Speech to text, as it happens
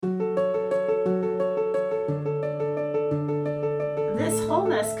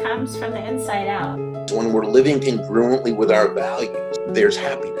wholeness comes from the inside out. When we're living congruently with our values, there's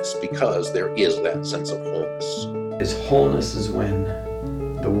happiness because there is that sense of wholeness. Wholeness is when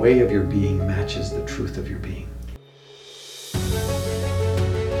the way of your being matches the truth of your being.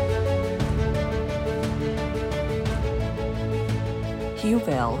 Hugh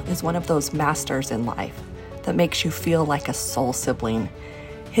Vail is one of those masters in life that makes you feel like a soul sibling.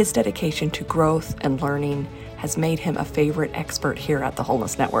 His dedication to growth and learning has made him a favorite expert here at the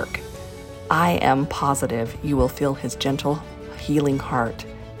Wholeness Network. I am positive you will feel his gentle, healing heart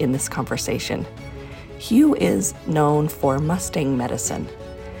in this conversation. Hugh is known for Mustang medicine.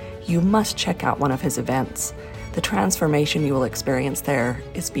 You must check out one of his events. The transformation you will experience there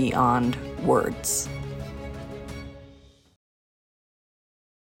is beyond words.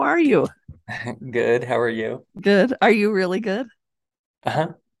 How are you? Good. How are you? Good. Are you really good?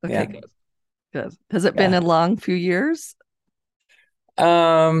 Uh-huh. Okay, Yeah. good. Has it been a long few years?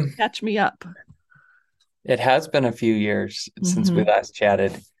 Catch me up. It has been a few years since we last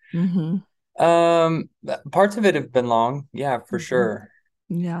chatted. Mm-hmm. Parts of it have been long, yeah, for sure.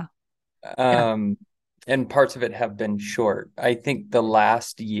 Yeah. And parts of it have been short. I think the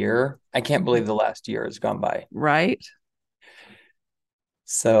last year, I can't believe the last year has gone by. Right.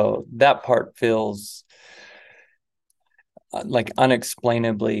 So that part feels like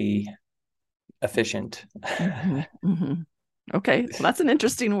unexplainably efficient. Okay, well, that's an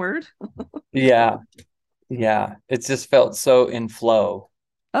interesting word. Yeah. It's just felt so in flow.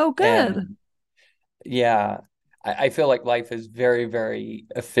 Oh, good. And yeah, I feel like life is very, very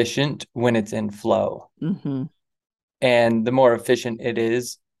efficient when it's in flow. And the more efficient it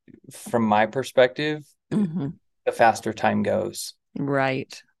is, from my perspective, the faster time goes.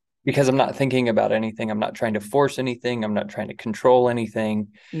 Right. Because I'm not thinking about anything. I'm not trying to force anything. I'm not trying to control anything.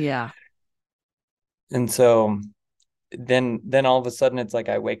 Yeah. And so then all of a sudden it's like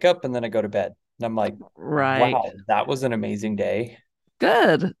I wake up and then I go to bed. And I'm like, right. Wow, that was an amazing day.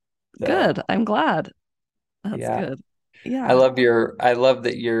 Good. So, good. I'm glad. That's good. Yeah. I love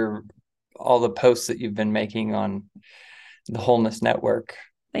that all the posts that you've been making on the Wholeness Network.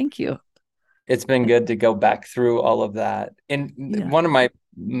 Thank you. It's been good to go back through all of that. And one of my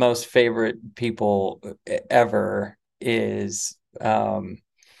most favorite people ever is Paul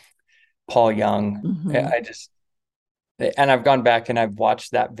Young. And I've gone back and I've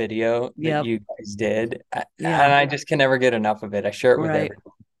watched that video that you guys did. And I just can never get enough of it. I share it with everyone.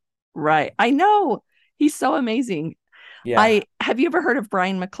 Right. I know. He's so amazing. Yeah. Have you ever heard of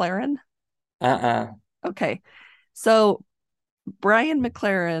Brian McLaren? Okay. So Brian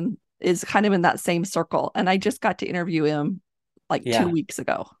McLaren is kind of in that same circle. And I just got to interview him like 2 weeks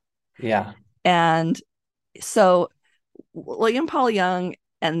ago. Yeah. And so William Paul Young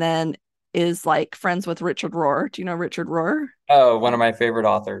and then is like friends with Richard Rohr. Do you know Richard Rohr? Oh, one of my favorite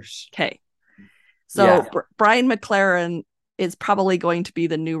authors. Okay. So Brian McLaren is probably going to be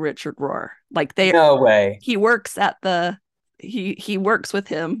the new Richard Rohr. Like no way. He works at he works with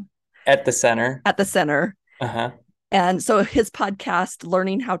him at the center. Uh-huh. And so his podcast,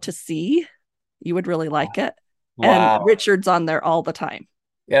 Learning How to See, you would really like it. Wow. And Richard's on there all the time.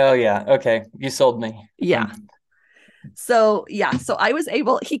 Oh, yeah. Okay. You sold me. Yeah. So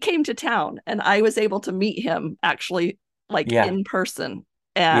he came to town and I was able to meet him actually in person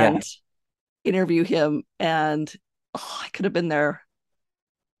and interview him. And I could have been there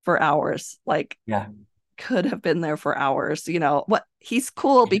for hours. Could have been there for hours. You know what? He's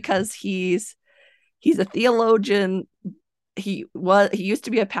cool because he's a theologian. He used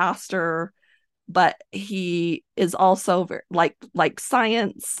to be a pastor, but he is also very, like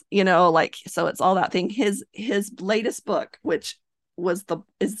science, so it's all that thing. His latest book, which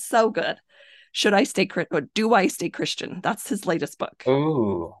is so good. Do I Stay Christian? That's his latest book.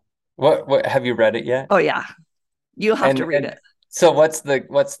 Ooh. What have you read it yet? Oh yeah. You'll have to read it. So what's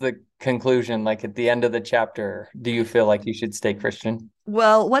the conclusion? Like at the end of the chapter, do you feel like you should stay Christian?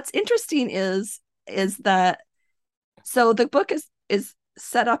 Well, what's interesting is that so the book is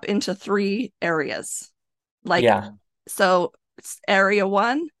set up into 3 areas. So area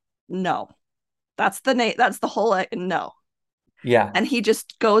 1, no. That's the name. That's the whole no. Yeah. And he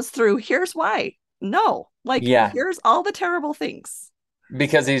just goes through, here's why. No. Here's all the terrible things.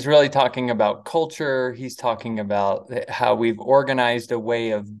 Because he's really talking about culture. He's talking about how we've organized a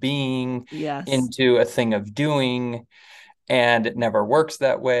way of being into a thing of doing, and it never works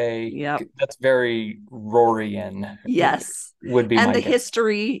that way. Yep. That's very Rohrian. Yes. Would be and my the guess.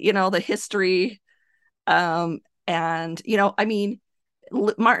 the history. Martin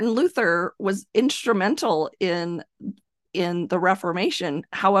Luther was instrumental in the Reformation.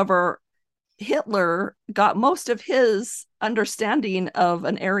 However, Hitler got most of his understanding of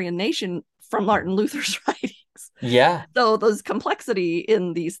an Aryan nation from Martin Luther's writings. Yeah. So there's complexity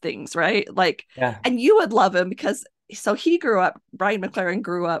in these things, right? Like, Yeah. and you would love him because he grew up, Brian McLaren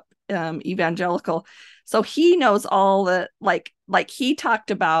grew up evangelical. So he knows all the, like he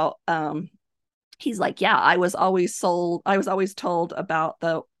talked about, he's like, yeah, I was always told about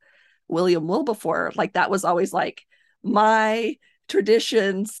the William Wilberforce. Like that was always like my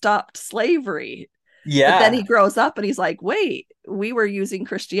tradition stopped slavery. Yeah. But then he grows up and he's like, wait, we were using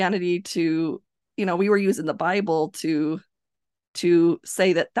Christianity to, we were using the Bible to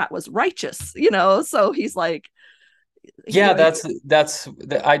say that was righteous, So he's like, yeah,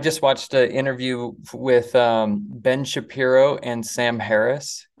 I just watched an interview with Ben Shapiro and Sam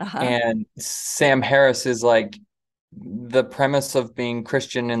Harris. And Sam Harris is like, the premise of being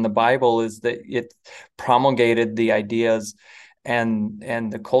Christian in the Bible is that it promulgated the ideas and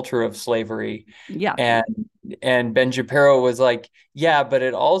the culture of slavery. Yeah. And Ben Shapiro was like, yeah, but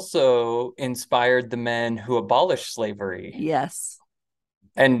it also inspired the men who abolished slavery. Yes.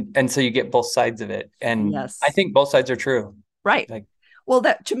 And so you get both sides of it. And yes. I think both sides are true. Right. Like, well,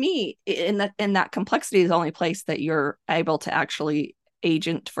 that to me, in that complexity is the only place that you're able to actually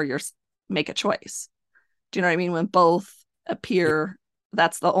make a choice. Do you know what I mean? When both appear,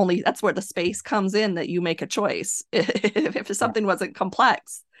 that's where the space comes in, that you make a choice. If something wasn't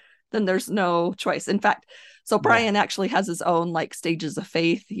complex, then there's no choice. In fact, so Brian actually has his own like stages of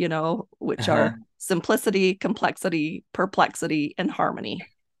faith, which are simplicity, complexity, perplexity, and harmony.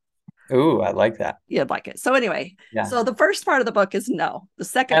 Ooh, I like that. You'd like it. So anyway, so the first part of the book is no. The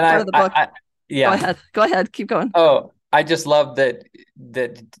second and part of the book, yeah. Go ahead, keep going. Oh, I just love that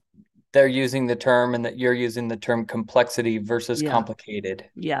they're using the term and that you're using the term complexity versus complicated.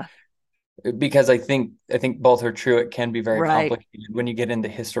 Yeah. Because I think both are true. It can be very complicated when you get into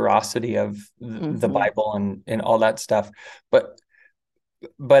historicity of the Bible and all that stuff. But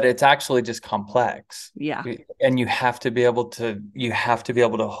it's actually just complex. Yeah. And you have to be able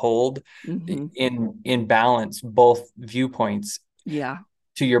to hold in balance both viewpoints. Yeah.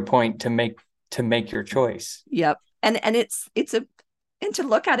 To your point, to make your choice. Yep. And it's and to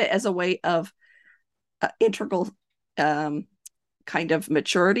look at it as a way of integral kind of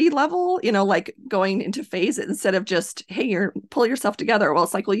maturity level, like going into phases instead of just, hey, pull yourself together. Well,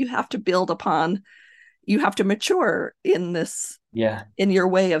 it's like, well, you have to mature in this, in your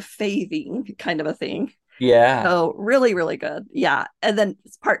way of faithing, kind of a thing. Yeah. So really, really good. Yeah. And then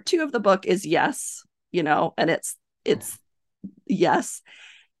part 2 of the book is yes, and it's yes.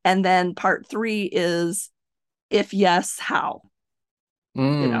 And then part 3 is if yes, how?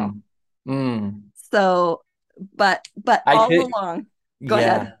 So, but along, go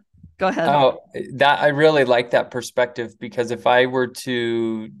ahead. Oh, I really like that perspective, because if I were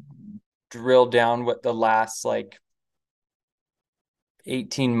to drill down what the last like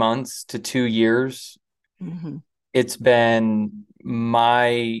 18 months to 2 years, it's been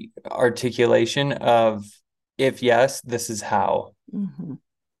my articulation of, if yes, this is how,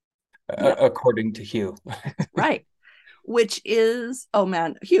 according to Hugh. Right. Which is, oh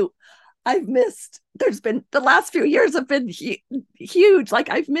man, Hugh, I've missed, the last few years have been huge. Like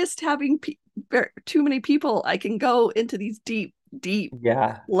I've missed having too many people I can go into these deep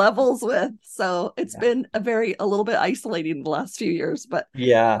levels with. So it's been a little bit isolating the last few years, but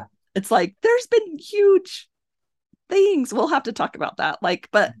it's like, there's been huge things. We'll have to talk about that. Like,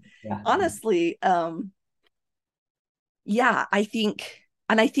 but honestly, I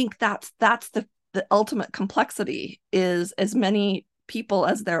think that's the ultimate complexity is, as many people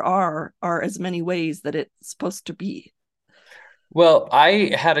as there are as many ways that it's supposed to be. Well,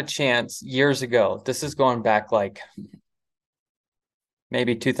 I had a chance years ago. This is going back like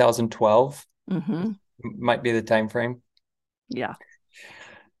maybe 2012. Might be the time frame. Yeah.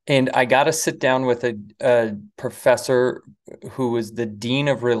 And I got to sit down with a professor who was the dean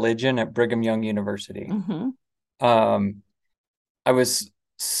of religion at Brigham Young University.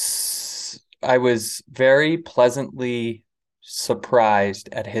 I was very pleasantly surprised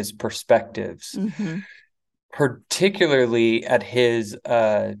at his perspectives, particularly at his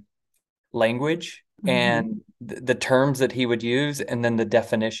language and the terms that he would use, and then the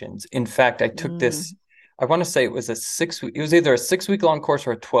definitions. In fact, I took this, I want to say it was it was either a 6-week long course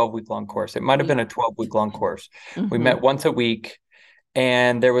or a 12-week long course. It might have been a 12-week long course. We met once a week,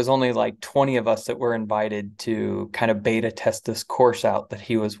 and there was only like 20 of us that were invited to kind of beta test this course out that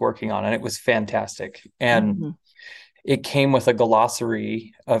he was working on. And it was fantastic. And it came with a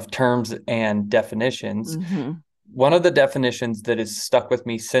glossary of terms and definitions. One of the definitions that has stuck with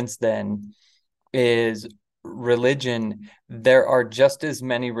me since then is religion, there are just as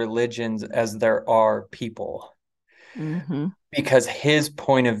many religions as there are people. Mm-hmm. Because his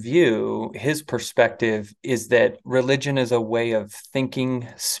point of view, his perspective is that religion is a way of thinking,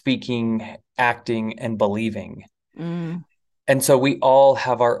 speaking, acting, and believing. Mm. And so we all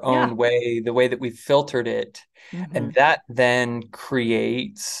have our Yeah. own way, the way that we filtered it. Mm-hmm. And that then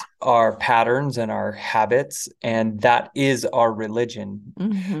creates our patterns and our habits. And that is our religion.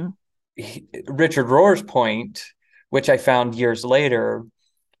 Mm-hmm. Richard Rohr's point, which I found years later,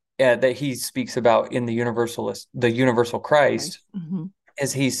 that he speaks about in the universal Christ, Mm-hmm.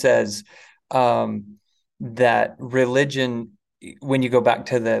 is he says that religion, when you go back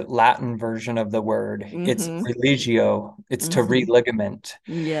to the Latin version of the word, it's Mm-hmm. religio, it's to Mm-hmm. religament,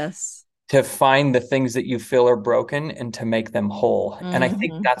 Yes. to find the things that you feel are broken and to make them whole. And I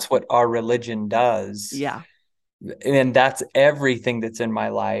think Mm-hmm. that's what our religion does. Yeah. And that's everything that's in my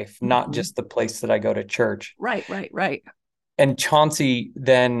life, not Mm-hmm. just the place that I go to church. Right. And Chauncey,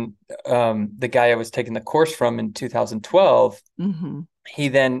 then the guy I was taking the course from in 2012, Mm-hmm. he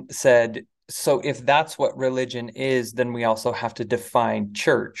then said, so if that's what religion is, then we also have to define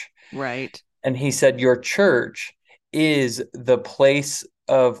church. Right. And he said, your church is the place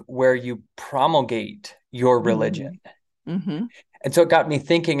of where you promulgate your religion. Mm-hmm. And so it got me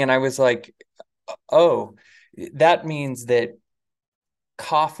thinking, and I was like, oh, that means that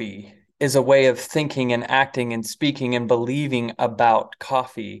coffee is a way of thinking and acting and speaking and believing about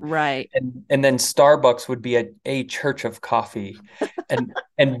coffee. Right. And then Starbucks would be a church of coffee.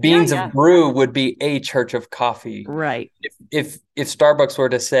 And Beans Yeah. of Brew would be a church of coffee. Right. If Starbucks were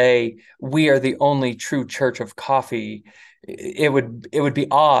to say we are the only true church of coffee, it would be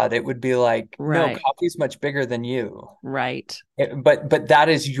odd. It would be like, no, Right. coffee's much bigger than you. Right. But that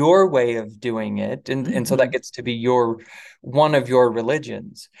is your way of doing it, and so Mm-hmm. that gets to be one of your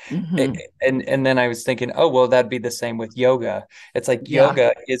religions. Mm-hmm. And then I was thinking, oh well, that'd be the same with yoga. It's like Yeah.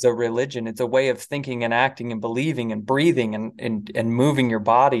 yoga is a religion. It's a way of thinking and acting and believing and breathing and moving your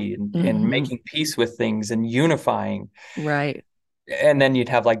body and Mm-hmm. making peace with things and unifying. Right. And then you'd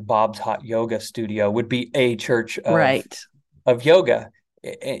have like Bob's Hot Yoga Studio would be a church Right. of yoga.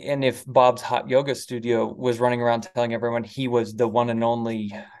 And if Bob's Hot Yoga Studio was running around telling everyone he was the one and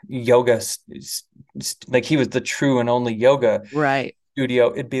only yoga, like he was the true and only yoga Right.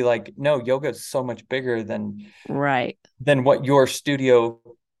 studio, it'd be like, no, yoga is so much bigger than Right. what your studio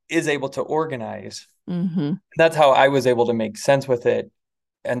is able to organize. Mm-hmm. That's how I was able to make sense with it.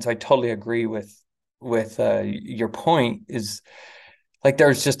 And so I totally agree with your point, is like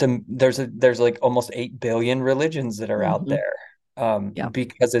there's like almost 8 billion religions that are out Mm-hmm. there. Yeah.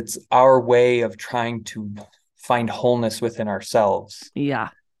 Because it's our way of trying to find wholeness within ourselves. Yeah.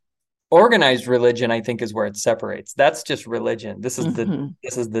 Organized religion, I think, is where it separates. That's just religion. This is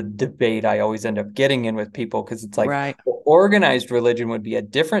Mm-hmm. the debate I always end up getting in with people, because it's like, Right. well, organized religion would be a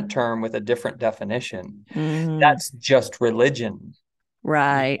different term with a different definition. Mm-hmm. That's just religion.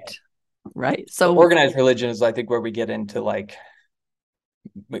 Right. Right. So organized religion is, I think, where we get into like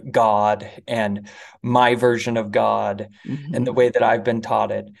God and my version of God, mm-hmm. and the way that I've been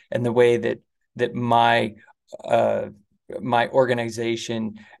taught it, and the way that my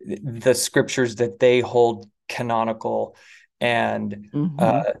organization, the scriptures that they hold canonical and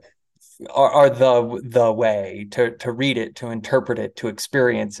mm-hmm. Are the way to read it, to interpret it, to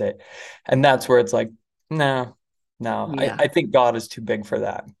experience it. And that's where it's like, no, Yeah. I think God is too big for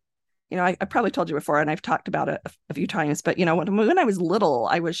that. I probably told you before, and I've talked about it a few times, but when I was little,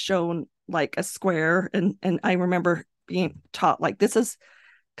 I was shown like a square, and I remember being taught like, this is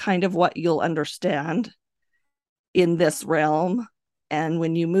kind of what you'll understand in this realm, and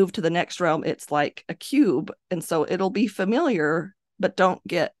when you move to the next realm, it's like a cube, and so it'll be familiar, but don't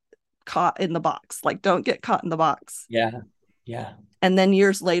get caught in the box. Like, don't get caught in the box. Yeah. And then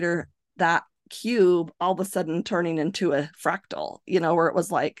years later, that cube all of a sudden turning into a fractal, where it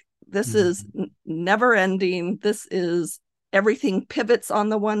was like, this is never ending. This is everything pivots on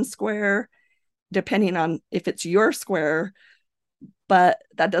the one square, depending on if it's your square, but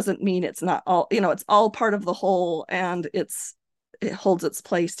that doesn't mean it's not all, it's all part of the whole, and it holds its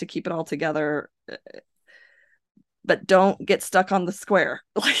place to keep it all together. But don't get stuck on the square.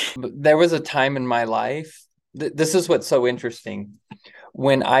 There was a time in my life, this is what's so interesting,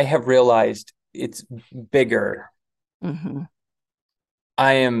 when I have realized it's bigger. Mm-hmm.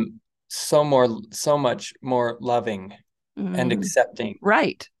 I am so much more loving and accepting.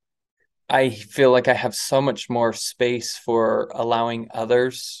 Right. I feel like I have so much more space for allowing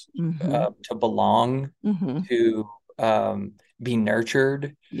others to belong, to be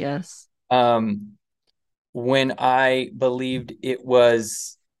nurtured. Yes. When I believed it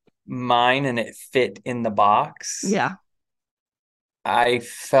was mine and it fit in the box, Yeah. I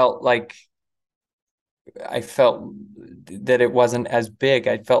felt that it wasn't as big.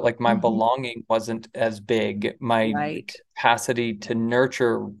 I felt like my belonging wasn't as big. My capacity to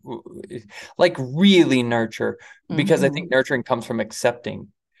nurture, like really nurture, because I think nurturing comes from accepting.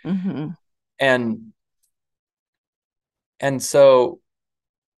 And so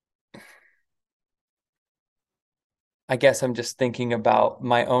I guess I'm just thinking about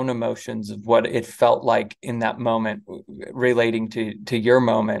my own emotions of what it felt like in that moment, relating to your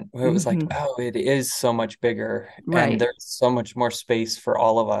moment, where it was like, oh, it is so much bigger, and there's so much more space for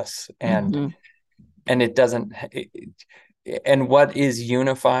all of us, and it doesn't. And what is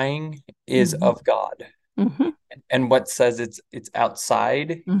unifying is of God, and what says it's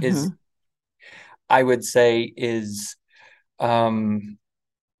outside is, I would say, is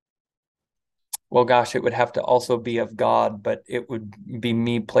well, gosh, it would have to also be of God, but it would be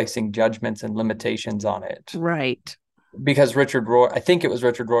me placing judgments and limitations on it. Right. Because I think it was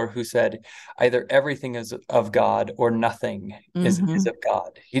Richard Rohr who said, either everything is of God or nothing is of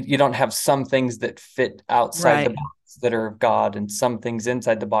God. You don't have some things that fit outside the box that are of God and some things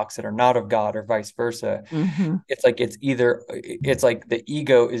inside the box that are not of God, or vice versa. It's like it's like the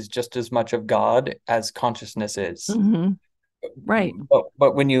ego is just as much of God as consciousness is. Right.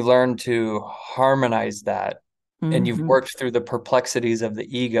 But when you learn to harmonize that, and you've worked through the perplexities of the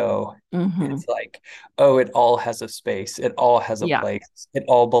ego, it's like, oh, it all has a space. It all has a place. It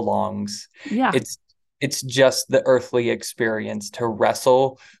all belongs. Yeah. It's just the earthly experience to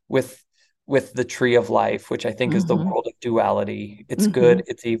wrestle with the tree of life, which I think is the world of duality. It's good,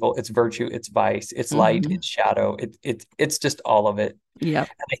 it's evil, it's virtue, it's vice, it's light, it's shadow. It's just all of it. Yeah. And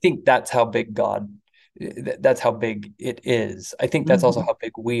I think that's how big it is. I think that's also how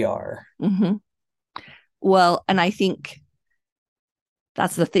big we are. Well, and I think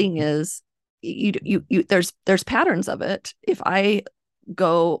that's the thing is, you there's patterns of it. If I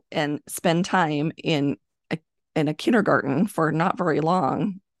go and spend time in a kindergarten for not very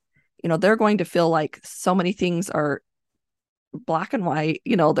long, they're going to feel like so many things are black and white.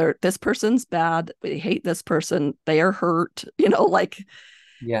 This person's bad, they hate this person, they are hurt,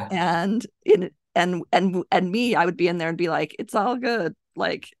 and me, I would be in there and be like, it's all good,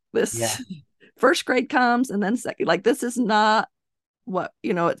 like this. First grade comes, and then second, like, this is not what,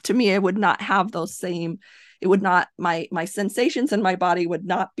 to me, it would not have those same, it would not, my sensations in my body would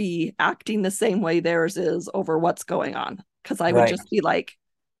not be acting the same way theirs is over what's going on, because I would just be like,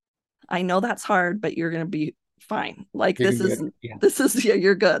 I know that's hard, but you're gonna be fine, like, you're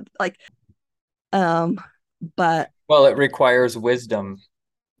you're good, like, but well, it requires wisdom.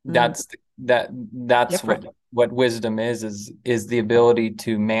 That's what wisdom is the ability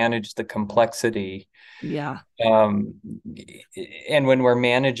to manage the complexity. And when we're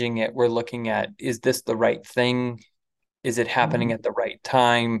managing it, we're looking at, is this the right thing? Is it happening at the right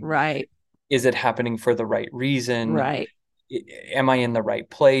time? Is it happening for the right reason? Am I in the right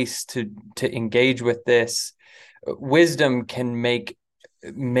place to engage with this? Wisdom can make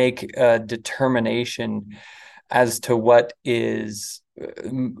a determination as to what is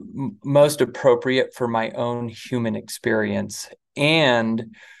most appropriate for my own human experience,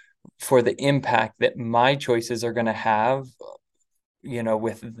 and for the impact that my choices are going to have,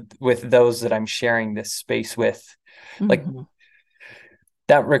 with those that I'm sharing this space with. Like,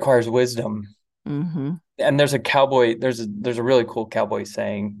 that requires wisdom. And there's a really cool cowboy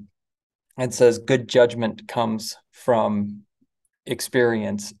saying. It says, good judgment comes from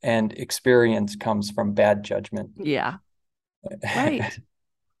experience, and experience comes from bad judgment. Right.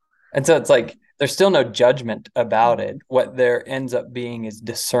 And so it's like, there's still no judgment about it. What there ends up being is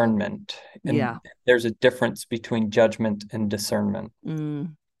discernment. And there's a difference between judgment and discernment.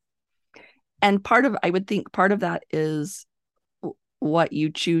 And I would think part of that is what you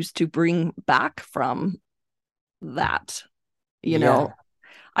choose to bring back from that,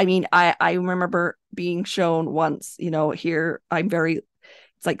 I mean, I remember being shown once, here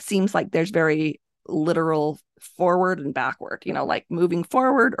it's like, seems like there's very literal forward and backward, like moving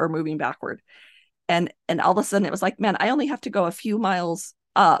forward or moving backward. And all of a sudden it was like, man, I only have to go a few miles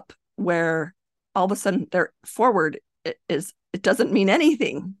up, where all of a sudden they're forward it doesn't mean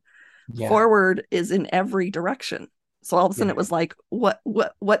anything. Forward is in every direction. So all of a sudden it was like,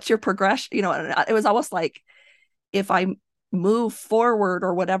 what's your progression? And it was almost like, if I move forward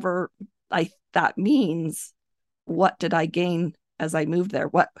or whatever that means, what did I gain as I moved there?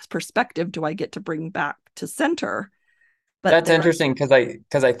 What perspective do I get to bring back to center? But that's interesting,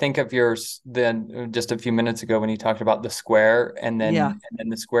 because I think of yours then just a few minutes ago when you talked about the square, and then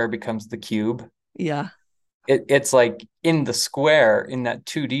the square becomes the cube. it's like in the square, in that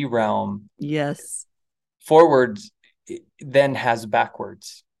 2D realm, Yes. forwards then has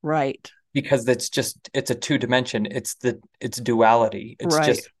backwards. Right. Because it's a two dimension. It's duality. Right.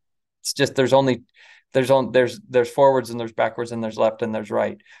 It's just there's forwards and there's backwards and there's left and there's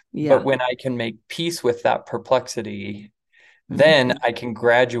right. Yeah. But when I can make peace with that perplexity, then I can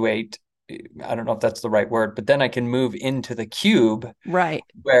graduate. I don't know if that's the right word, but then I can move into the cube, right,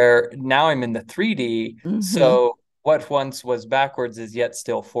 where now I'm in the 3D. So what once was backwards is yet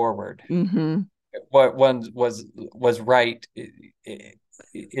still forward. What once was right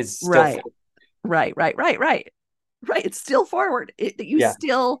is still right, right. It's still forward. You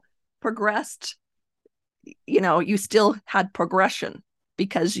still progressed. You still had progression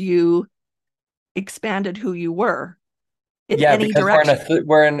because you expanded who you were in any direction.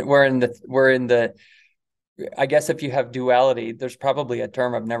 We're in the I guess if you have duality, there's probably a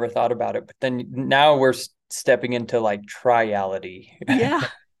term I've never thought about it, but then now we're stepping into like triality. Yeah.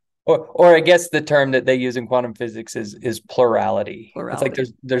 Or I guess the term that they use in quantum physics is plurality. It's like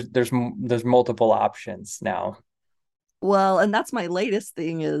there's multiple options now. Well, and that's my latest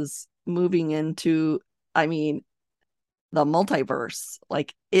thing, is moving into, the multiverse.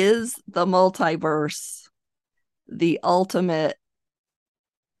 Like, is the multiverse the ultimate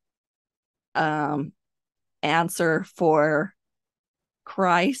answer for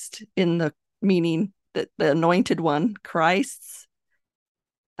Christ, in the meaning that the anointed one, Christ's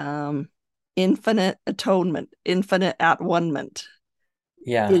infinite atonement, infinite at-one-ment,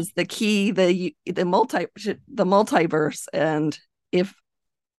 is the key, the multiverse. And if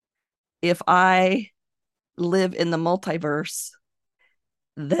I live in the multiverse,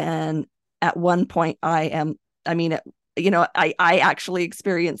 then at one point I actually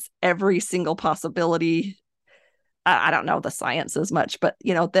experience every single possibility. I don't know the science as much, but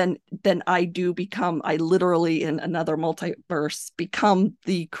then I literally in another multiverse become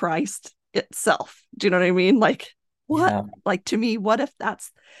the Christ itself. Do you know what I mean? Like, what? Yeah. Like, to me, what if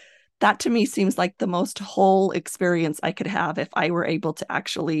that to me seems like the most whole experience I could have, if I were able to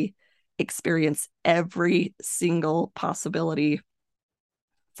actually experience every single possibility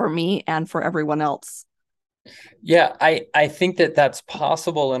for me and for everyone else. Yeah, I think that's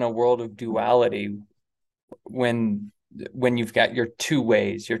possible in a world of duality, when you've got your two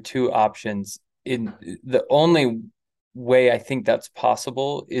ways, your two options. In the only way I think that's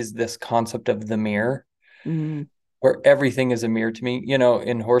possible is this concept of the mirror, where everything is a mirror to me.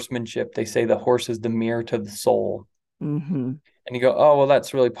 In horsemanship, they say the horse is the mirror to the soul. And you go, oh, well,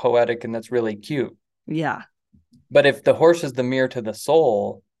 that's really poetic and that's really cute. Yeah. But if the horse is the mirror to the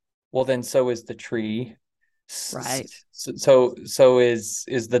soul, well, then so is the tree. Right. So is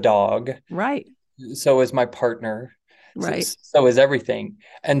the dog. Right. So is my partner. Right. So is everything.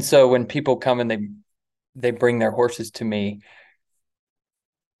 And so when people come and they bring their horses to me,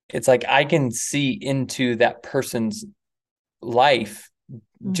 it's like I can see into that person's life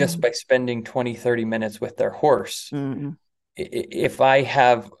just by spending 20, 30 minutes with their horse. If I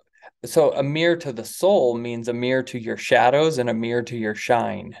have, so a mirror to the soul means a mirror to your shadows and a mirror to your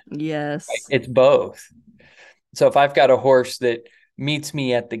shine. Yes. Right? It's both. So if I've got a horse that meets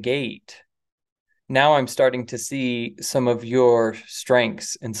me at the gate, now I'm starting to see some of your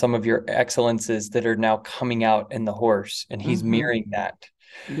strengths and some of your excellences that are now coming out in the horse, and he's mirroring that.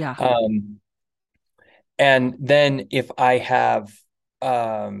 Yeah. And then if I have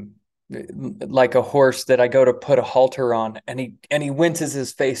like a horse that I go to put a halter on, and he winces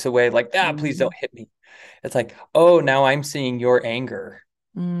his face away, like, please don't hit me. It's like, oh, now I'm seeing your anger.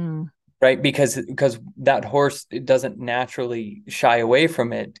 Right? Because that horse, it doesn't naturally shy away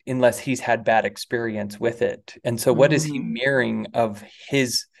from it unless he's had bad experience with it. And so what is he mirroring of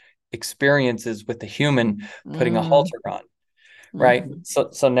his experiences with the human putting a halter on? Right.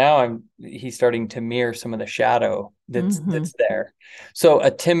 So now he's starting to mirror some of the shadow that's there. So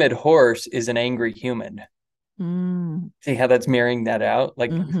a timid horse is an angry human. See how that's mirroring that out?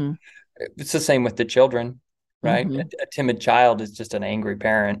 Like, it's the same with the children, right? A timid child is just an angry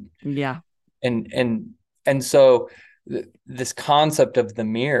parent. Yeah. And so this concept of the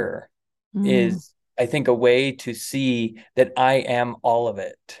mirror is, I think, a way to see that I am all of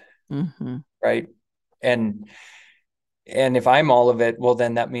it. Right. And if I'm all of it, well,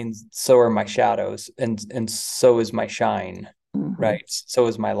 then that means so are my shadows, and so is my shine, right? So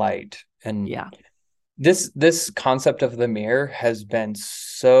is my light. And this concept of the mirror has been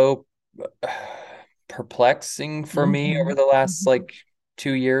so perplexing for me over the last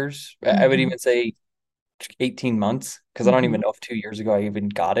 2 years. I would even say 18 months, because I don't even know if 2 years ago I even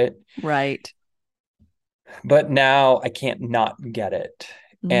got it. Right. But now I can't not get it.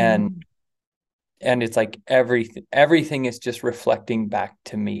 And and it's like everything is just reflecting back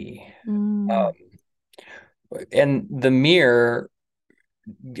to me. And the mirror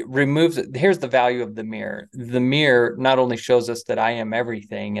removes it. Here's the value of the mirror. The mirror not only shows us that I am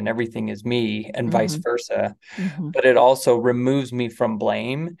everything and everything is me and vice versa, but it also removes me from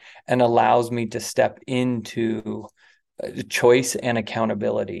blame and allows me to step into choice and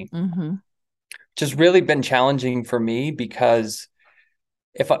accountability. Which has really been challenging for me, because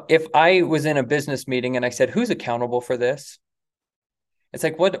if I was in a business meeting and I said, who's accountable for this? It's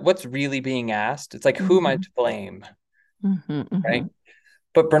like, what's really being asked? It's like, who am I to blame? Right.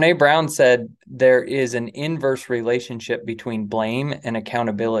 But Brene Brown said there is an inverse relationship between blame and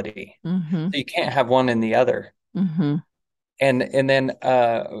accountability. So you can't have one and the other. And then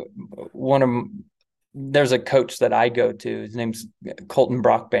there's a coach that I go to. His name's Colton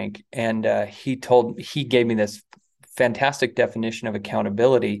Brockbank, and he gave me this fantastic definition of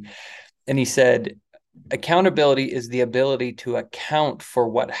accountability. And he said, accountability is the ability to account for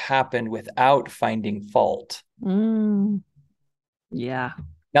what happened without finding fault. Yeah.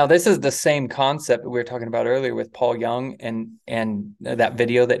 Now, this is the same concept that we were talking about earlier with Paul Young and that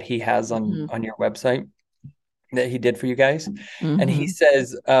video that he has on your website that he did for you guys. And he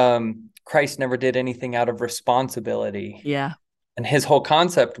says, Christ never did anything out of responsibility. Yeah. And his whole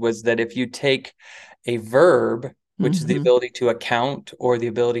concept was that if you take a verb, which is the ability to account or the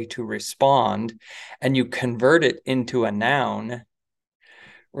ability to respond, and you convert it into a noun,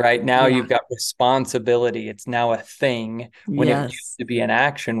 right? Now you've got responsibility. It's now a thing when it used to be an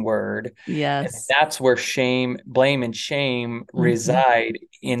action word. Yes. And that's where blame and shame reside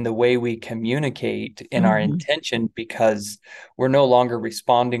in the way we communicate in our intention, because we're no longer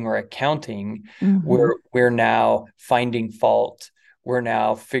responding or accounting. We're now finding fault. We're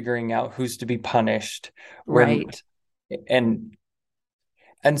now figuring out who's to be punished. Right. And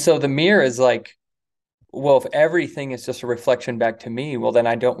so the mirror is like, well, if everything is just a reflection back to me, well, then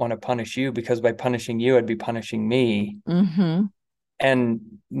I don't want to punish you, because by punishing you, I'd be punishing me. And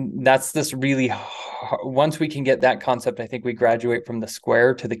that's this really hard, once we can get that concept, I think we graduate from the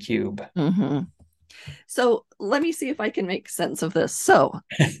square to the cube. So let me see if I can make sense of this. So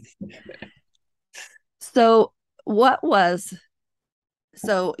what was,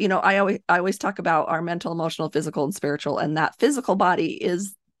 I always talk about our mental, emotional, physical, and spiritual, and that physical body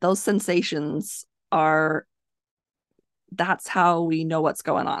is those sensations that's how we know what's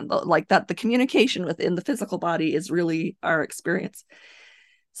going on. Like that, the communication within the physical body is really our experience.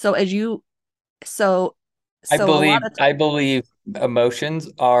 So I believe emotions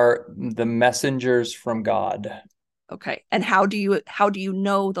are the messengers from God. Okay. And how do you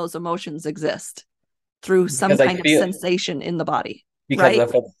know those emotions exist? Through some kind of sensation in the body. Because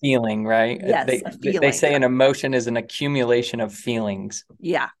of a feeling, right? Yes, a feeling. They say an emotion is an accumulation of feelings.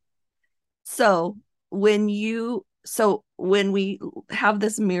 Yeah. So when we have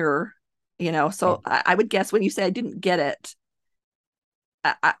this mirror, I would guess when you say I didn't get it,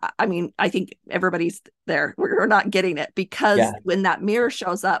 I mean, I think everybody's there. We're not getting it, because when that mirror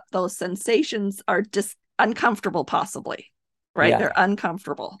shows up, those sensations are just uncomfortable, possibly, right? Yeah. They're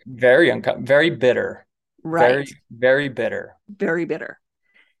uncomfortable. Very bitter. Right. Very, very bitter. Very bitter.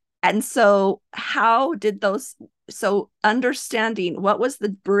 And so understanding what was the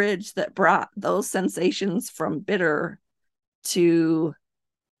bridge that brought those sensations from bitter to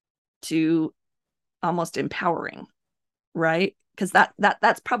almost empowering, right? Because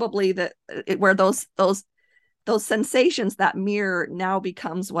that's probably where those sensations, that mirror now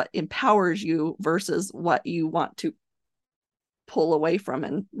becomes what empowers you versus what you want to pull away from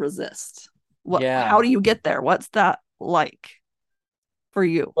and resist. How do you get there? What's that like for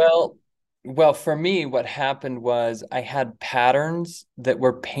you? Well, for me, what happened was I had patterns that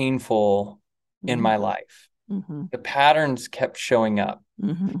were painful in my life. The patterns kept showing up.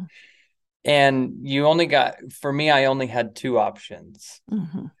 And I only had two options.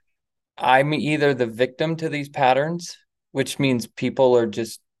 I'm either the victim to these patterns, which means people are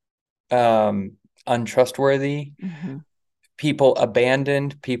just untrustworthy. People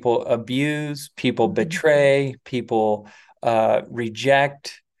abandoned, people abuse, people betray, people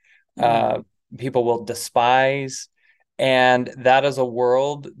reject, people will despise. And that is a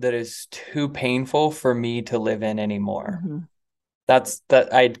world that is too painful for me to live in anymore.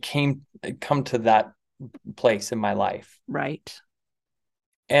 I'd come to that place in my life. Right.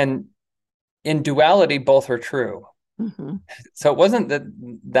 And in duality, both are true. So it wasn't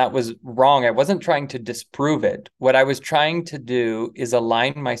that was wrong. I wasn't trying to disprove it. What I was trying to do is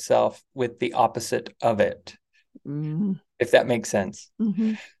align myself with the opposite of it, if that makes sense.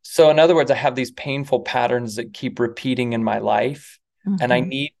 So in other words, I have these painful patterns that keep repeating in my life. and I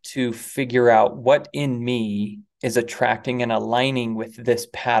need to figure out what in me is attracting and aligning with this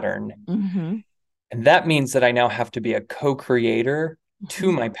pattern. And that means that I now have to be a co-creator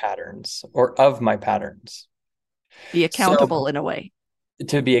to my patterns or of my patterns. Be accountable in a way.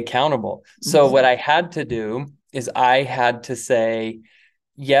 To be accountable. So what I had to do is I had to say,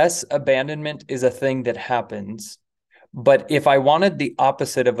 yes, abandonment is a thing that happens. But if I wanted the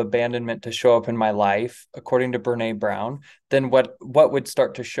opposite of abandonment to show up in my life, according to Brene Brown, then what would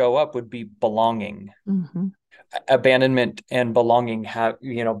start to show up would be belonging. Abandonment and belonging have,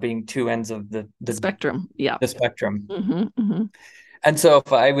 being two ends of the spectrum. Yeah. The spectrum. And so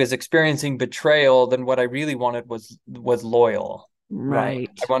if I was experiencing betrayal, then what I really wanted was loyal. Right.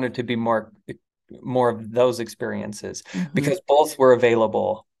 I wanted to be more of those experiences because both were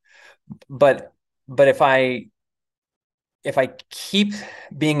available. But if I keep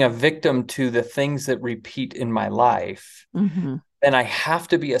being a victim to the things that repeat in my life, then I have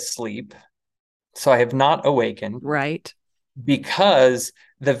to be asleep. So I have not awakened. Right. Because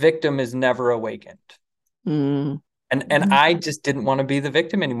the victim is never awakened. And I just didn't want to be the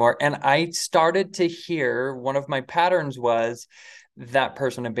victim anymore. And I started to hear one of my patterns was that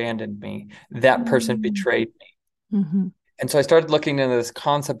person abandoned me. That person betrayed me. And so I started looking into this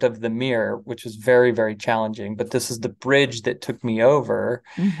concept of the mirror, which was very, very challenging. But this is the bridge that took me over,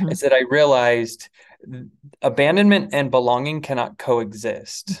 is that I realized abandonment and belonging cannot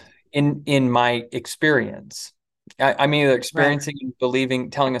coexist in my experience. I'm either experiencing and believing,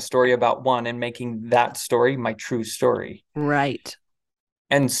 telling a story about one and making that story my true story. Right.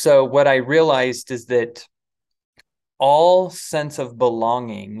 And so what I realized is that all sense of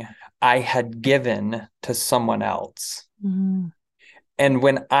belonging I had given to someone else. And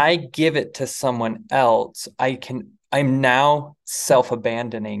when I give it to someone else, I'm now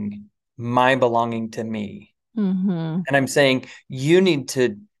self-abandoning my belonging to me. And I'm saying, you need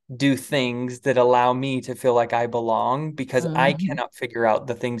to do things that allow me to feel like I belong because I cannot figure out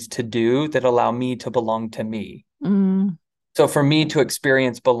the things to do that allow me to belong to me. So for me to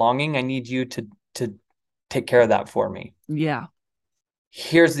experience belonging, I need you to take care of that for me. Yeah.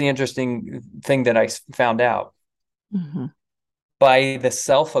 Here's the interesting thing that I found out. By the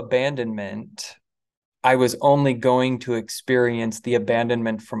self-abandonment, I was only going to experience the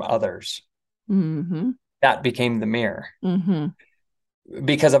abandonment from others. That became the mirror.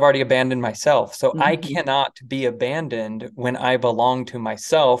 Because I've already abandoned myself. So I cannot be abandoned when I belong to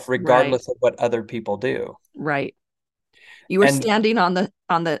myself, regardless of what other people do. Right. You were standing on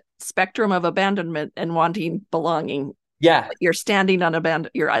the spectrum of abandonment and wanting belonging. Yeah. You're standing on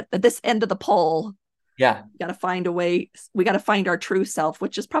abandon. You're at this end of the pole. Yeah. You got to find a way. We got to find our true self,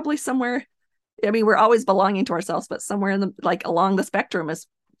 which is probably somewhere. I mean, we're always belonging to ourselves, but somewhere in along the spectrum is,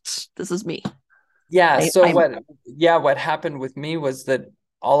 this is me. Yeah. So what happened with me was that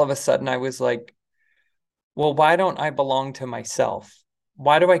all of a sudden I was like, well, why don't I belong to myself?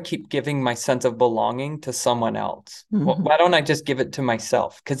 Why do I keep giving my sense of belonging to someone else? Well, why don't I just give it to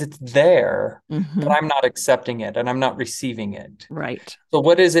myself? Because it's there, but I'm not accepting it and I'm not receiving it. Right. So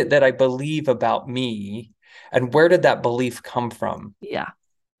what is it that I believe about me? And where did that belief come from? Yeah.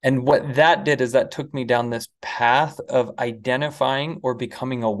 And what that did is that took me down this path of identifying or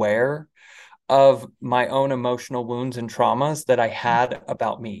becoming aware of my own emotional wounds and traumas that I had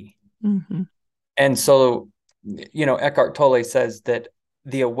about me. And so, Eckhart Tolle says that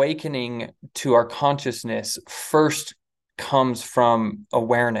the awakening to our consciousness first comes from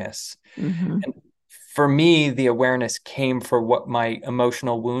awareness. And for me, the awareness came for what my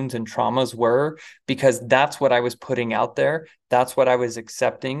emotional wounds and traumas were, because that's what I was putting out there. That's what I was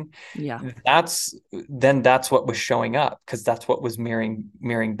accepting. Yeah. That's what was showing up, because that's what was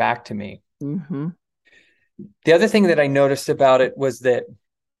mirroring back to me. The other thing that I noticed about it was that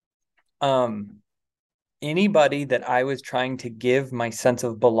anybody that I was trying to give my sense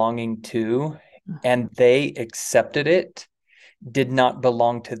of belonging to and they accepted it did not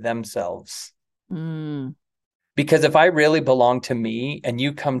belong to themselves. Because if I really belong to me and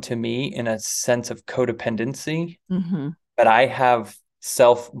you come to me in a sense of codependency, but I have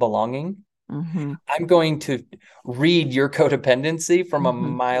self-belonging, I'm going to read your codependency from a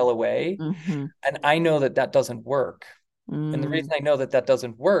mile away. And I know that doesn't work. And the reason I know that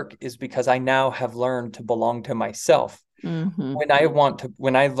doesn't work is because I now have learned to belong to myself. When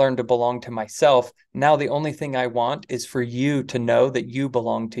I learn to belong to myself, now the only thing I want is for you to know that you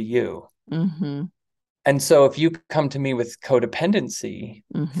belong to you. And so if you come to me with codependency,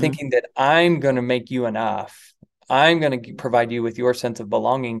 thinking that I'm going to make you enough, I'm going to provide you with your sense of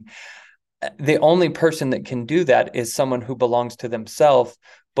belonging, the only person that can do that is someone who belongs to themselves.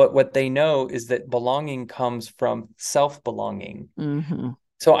 But what they know is that belonging comes from self-belonging.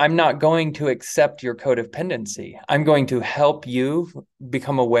 So I'm not going to accept your codependency. I'm going to help you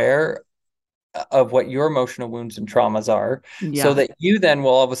become aware of what your emotional wounds and traumas are, so that you then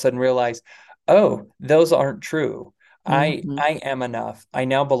will all of a sudden realize, oh, those aren't true. I am enough. I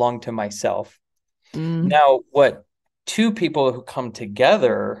now belong to myself. Now, what two people who come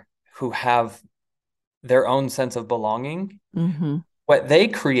together who have their own sense of belonging, what they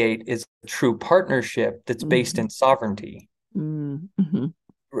create is a true partnership that's based in sovereignty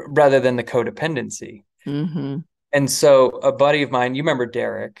rather than the codependency. And so a buddy of mine, you remember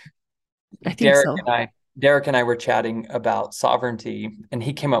Derek? I think so. Derek and I were chatting about sovereignty, and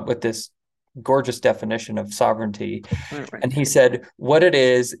he came up with this gorgeous definition of sovereignty. Right. And he said, what it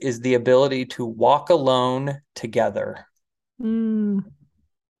is the ability to walk alone together.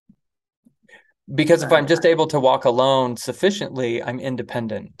 Because if I'm just able to walk alone sufficiently, I'm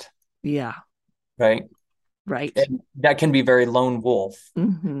independent. Yeah. Right. And that can be very lone wolf.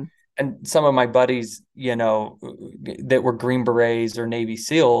 And some of my buddies, that were Green Berets or Navy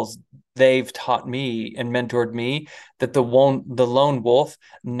SEALs, they've taught me and mentored me that the lone wolf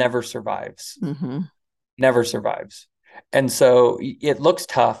never survives. Never survives. And so it looks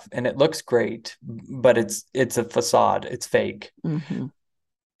tough and it looks great, but it's a facade. It's fake.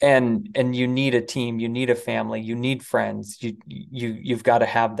 And you need a team, you need a family, you need friends. You've got to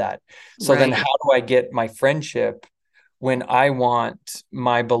have that. So then how do I get my friendship when I want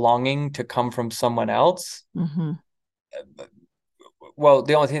my belonging to come from someone else? Well,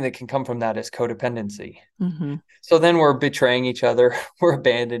 the only thing that can come from that is codependency. So then we're betraying each other, we're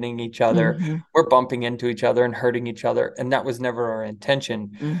abandoning each other, we're bumping into each other and hurting each other. And that was never our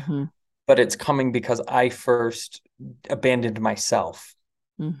intention. But it's coming because I first abandoned myself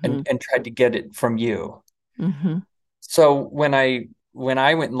and tried to get it from you. So when I went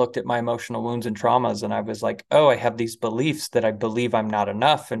and looked at my emotional wounds and traumas, and I was like, oh, I have these beliefs that I believe I'm not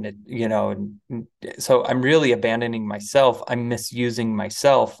enough. And so I'm really abandoning myself. I'm misusing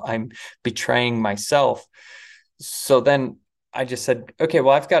myself. I'm betraying myself. So then I just said, okay,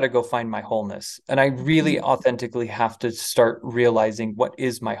 well, I've got to go find my wholeness. And I really authentically have to start realizing what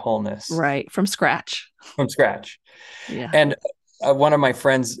is my wholeness. Right. From scratch. Yeah. And one of my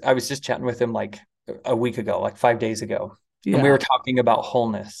friends, I was just chatting with him like a week ago, like 5 days ago. Yeah. And we were talking about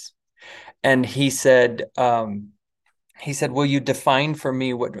wholeness. And he said, will you define for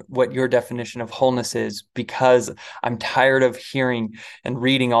me what your definition of wholeness is? Because I'm tired of hearing and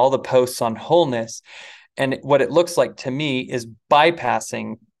reading all the posts on wholeness. And what it looks like to me is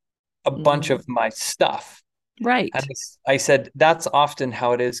bypassing a bunch of my stuff. Right. And I said, that's often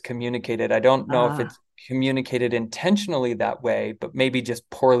how it is communicated. I don't know if it's communicated intentionally that way, but maybe just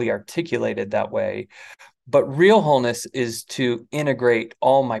poorly articulated that way. But real wholeness is to integrate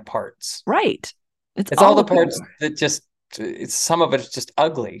all my parts. Right. It's all the parts that some of it's just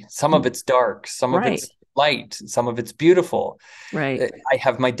ugly. Some of it's dark. Some of it's light. Some of it's beautiful. Right. I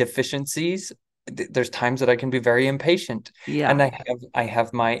have my deficiencies. There's times that I can be very impatient. Yeah. And I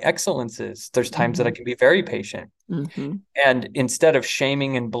have my excellences. There's times that I can be very patient. And instead of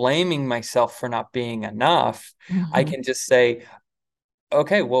shaming and blaming myself for not being enough, I can just say,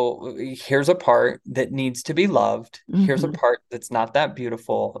 okay, well, here's a part that needs to be loved. Here's a part that's not that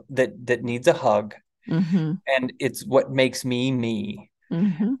beautiful, that needs a hug. And it's what makes me me.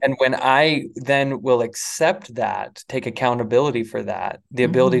 And when I then will accept that, take accountability for that, the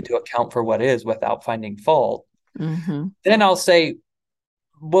ability to account for what is without finding fault, then I'll say,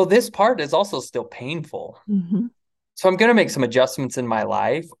 well, this part is also still painful. So I'm going to make some adjustments in my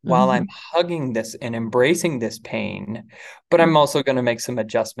life while I'm hugging this and embracing this pain, but I'm also going to make some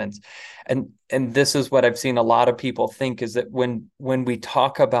adjustments. And this is what I've seen a lot of people think, is that when we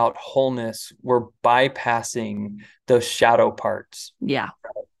talk about wholeness, we're bypassing those shadow parts. Yeah.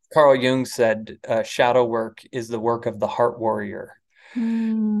 Carl Jung said, shadow work is the work of the heart warrior.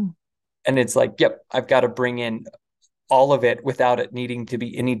 And it's like, yep, I've got to bring in all of it without it needing to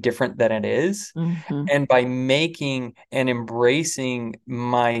be any different than it is. And by making and embracing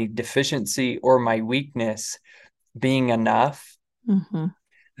my deficiency or my weakness being enough,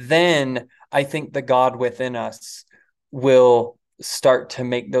 then I think the God within us will start to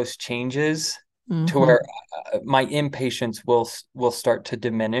make those changes to where my impatience will start to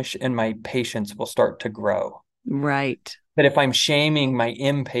diminish and my patience will start to grow. Right. But if I'm shaming my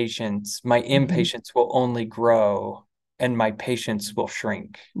impatience will only grow and my patience will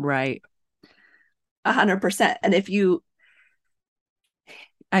shrink. Right. 100%. And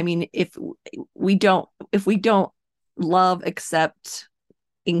if we don't love, accept,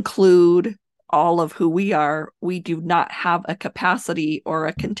 include all of who we are, we do not have a capacity or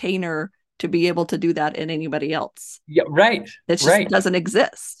a container to be able to do that in anybody else. Yeah, right. It just doesn't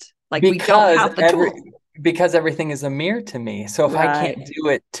exist. Like, we don't have the tool. Because everything is a mirror to me. So if I can't do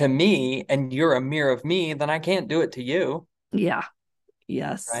it to me and you're a mirror of me, then I can't do it to you. Yeah.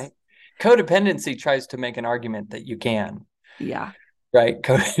 Yes. Right. Codependency tries to make an argument that you can. Yeah. Right.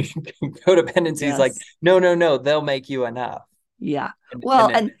 Codependency is like, no, they'll make you enough. Yeah. Well,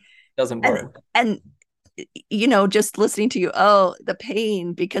 and it doesn't work. And you know, just listening to you, the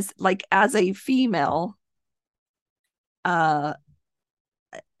pain, because like as a female, and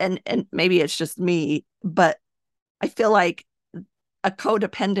maybe it's just me, but I feel like a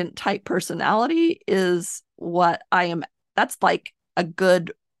codependent type personality is what I am. That's like a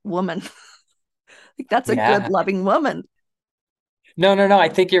good woman. Like, that's a good loving woman. No. I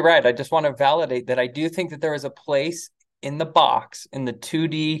think you're right. I just want to validate that. I do think that there is a place in the box, in the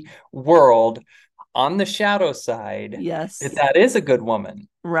 2D world, on the shadow side. Yes. That is a good woman.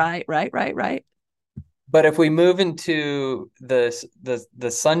 Right. But if we move into the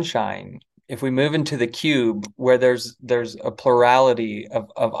sunshine, if we move into the cube where there's a plurality of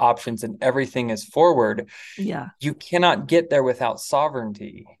options and everything is forward, you cannot get there without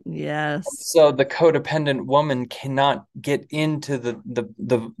sovereignty. Yes. So the codependent woman cannot get into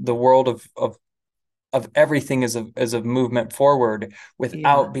the world of everything as a movement forward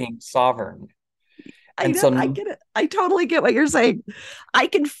without being sovereign. I get it. I totally get what you're saying. I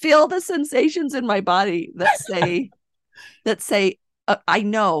can feel the sensations in my body that say, I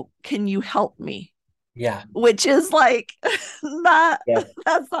know, can you help me? Yeah. Which is like, that's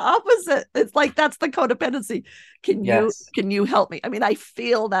the opposite. It's like, that's the codependency. Can you help me? I mean, I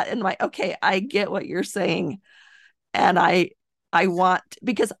feel that in my, okay, I get what you're saying. And I want,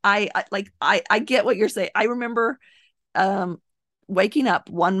 because I get what you're saying. I remember waking up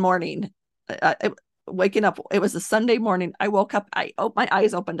one morning, it was a Sunday morning. I woke up, my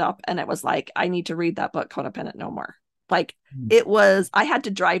eyes opened up, and it was like, I need to read that book, Codependent No More. Like, I had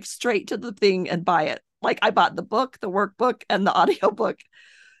to drive straight to the thing and buy it. Like, I bought the book, the workbook, and the audiobook,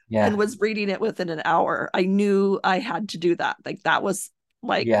 and was reading it within an hour. I knew I had to do that. Like, that was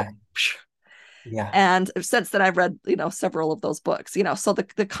like, and since then I've read, several of those books, so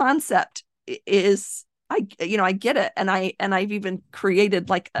the concept is, I get it. And I've even created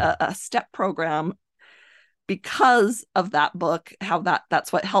like a step program because of that book, how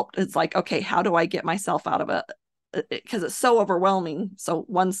that's what helped. It's like, okay, how do I get myself out of it? Because it's so overwhelming. So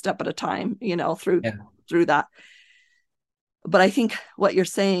one step at a time, through that. But I think what you're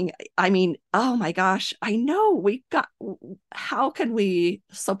saying, I mean, oh my gosh, I know how can we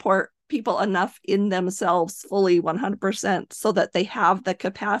support people enough in themselves fully 100% so that they have the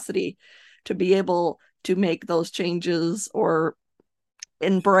capacity to be able to make those changes or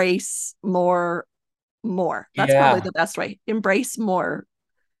embrace more. That's probably the best way. Embrace more.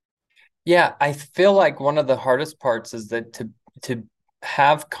 Yeah, I feel like one of the hardest parts is that to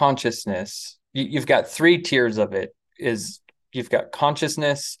have consciousness, you've got 3 tiers of it. You've got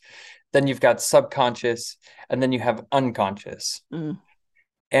consciousness, then you've got subconscious, and then you have unconscious.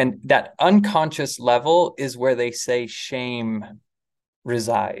 And that unconscious level is where they say shame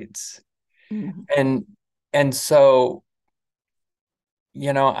resides. And so,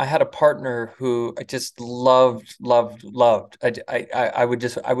 I had a partner who I just loved. I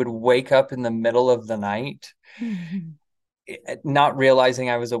would wake up in the middle of the night, not realizing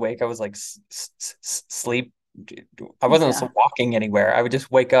I was awake. I was like sleep. I wasn't walking anywhere. I would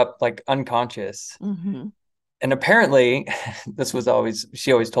just wake up like unconscious. And apparently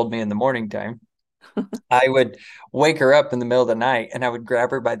she always told me in the morning time, I would wake her up in the middle of the night and I would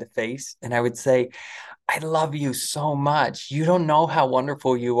grab her by the face and I would say, I love you so much. You don't know how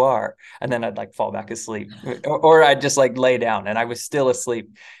wonderful you are. And then I'd like fall back asleep or I'd just like lay down and I was still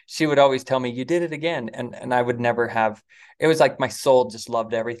asleep. She would always tell me, you did it again. And I would never have, it was like my soul just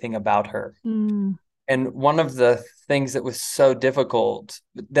loved everything about her. And one of the things that was so difficult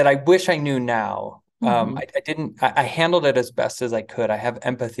that I wish I knew now, I handled it as best as I could. I have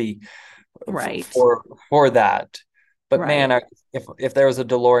empathy for that. But man, if there was a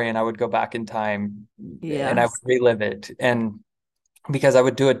DeLorean, I would go back in time and I would relive it. And because I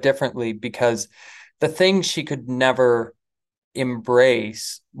would do it differently, because the thing she could never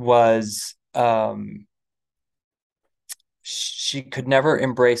embrace was she could never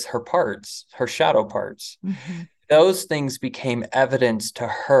embrace her parts, her shadow parts. Those things became evidence to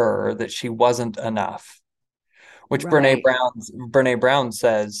her that she wasn't enough, which Brene Brown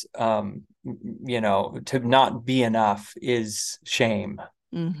says, to not be enough is shame.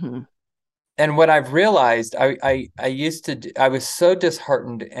 And And what I've realized, I used to, I was so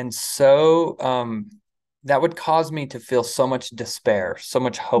disheartened and so, that would cause me to feel so much despair, so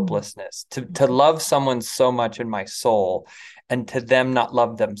much hopelessness, to love someone so much in my soul and to them not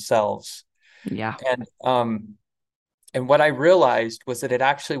love themselves. Yeah. And what I realized was that it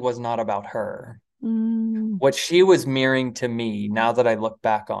actually was not about her. What she was mirroring to me, now that I look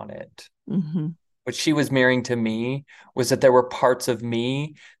back on it, what she was mirroring to me was that there were parts of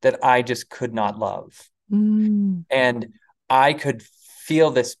me that I just could not love. And I could feel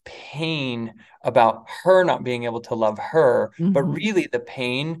this pain about her not being able to love her, but really the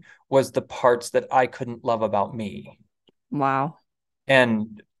pain was the parts that I couldn't love about me. Wow.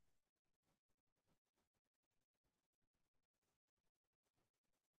 And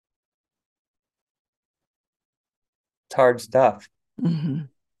it's hard stuff.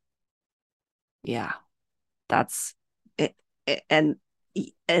 Yeah, that's it, and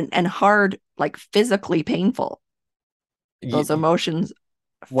hard, like physically painful. Those emotions,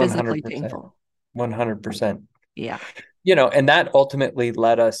 physically 100%, painful. 100%. Yeah. And that ultimately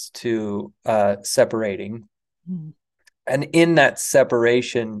led us to separating. And in that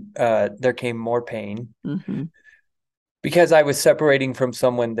separation, there came more pain because I was separating from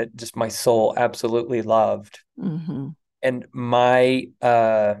someone that just my soul absolutely loved. And my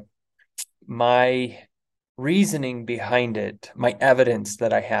reasoning behind it, my evidence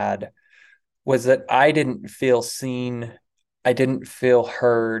that I had, was that I didn't feel seen. I didn't feel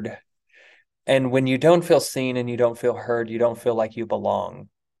heard. And when you don't feel seen and you don't feel heard, you don't feel like you belong.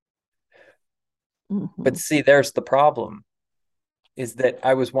 But see, there's the problem, is that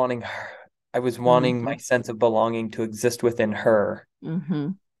I was wanting her. I was wanting my sense of belonging to exist within her,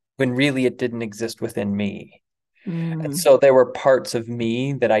 when really it didn't exist within me. And so there were parts of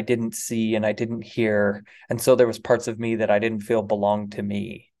me that I didn't see and I didn't hear. And so there was parts of me that I didn't feel belonged to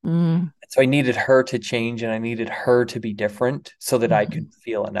me. So I needed her to change and I needed her to be different so that I could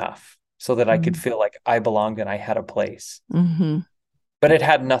feel enough, so that I could feel like I belonged and I had a place. But it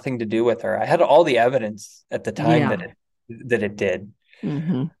had nothing to do with her. I had all the evidence at the time that it did.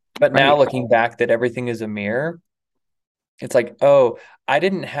 But now looking back, that everything is a mirror. It's like, oh, I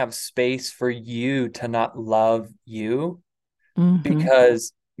didn't have space for you to not love you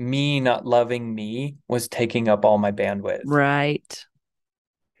because me not loving me was taking up all my bandwidth. Right.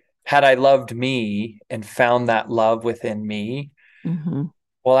 Had I loved me and found that love within me,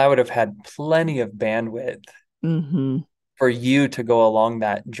 well, I would have had plenty of bandwidth for you to go along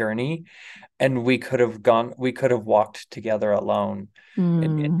that journey. And we could have walked together alone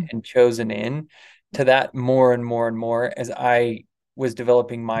and chosen in to that more and more and more as I was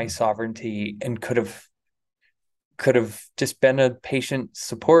developing my sovereignty, and could have just been a patient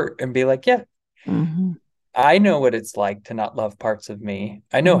support and be like, yeah, I know what it's like to not love parts of me.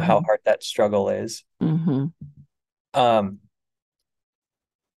 I know how hard that struggle is. You'll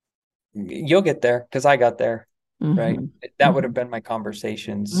get there because I got there, right? That would have been my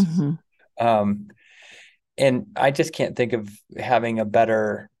conversations. And I just can't think of having a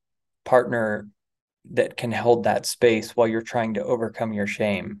better partner that can hold that space while you're trying to overcome your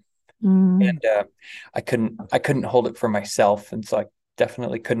shame. And I couldn't hold it for myself, and so I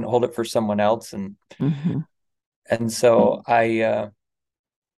definitely couldn't hold it for someone else. And so I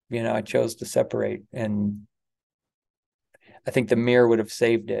chose to separate, and I think the mirror would have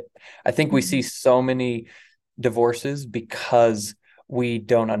saved it. I think we see so many divorces because we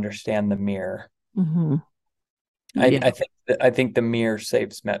don't understand the mirror. I think the mirror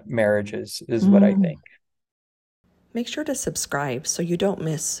saves marriages is what I think. Make sure to subscribe so you don't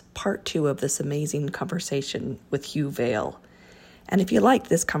miss part 2 of this amazing conversation with Hugh Vail. And if you liked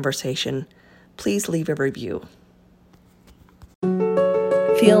this conversation, please leave a review.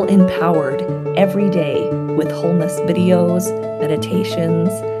 Feel empowered every day with wholeness videos, meditations,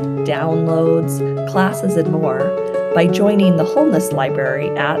 downloads, classes, and more by joining the Wholeness Library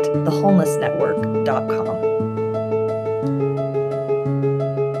at thewholenessnetwork.com.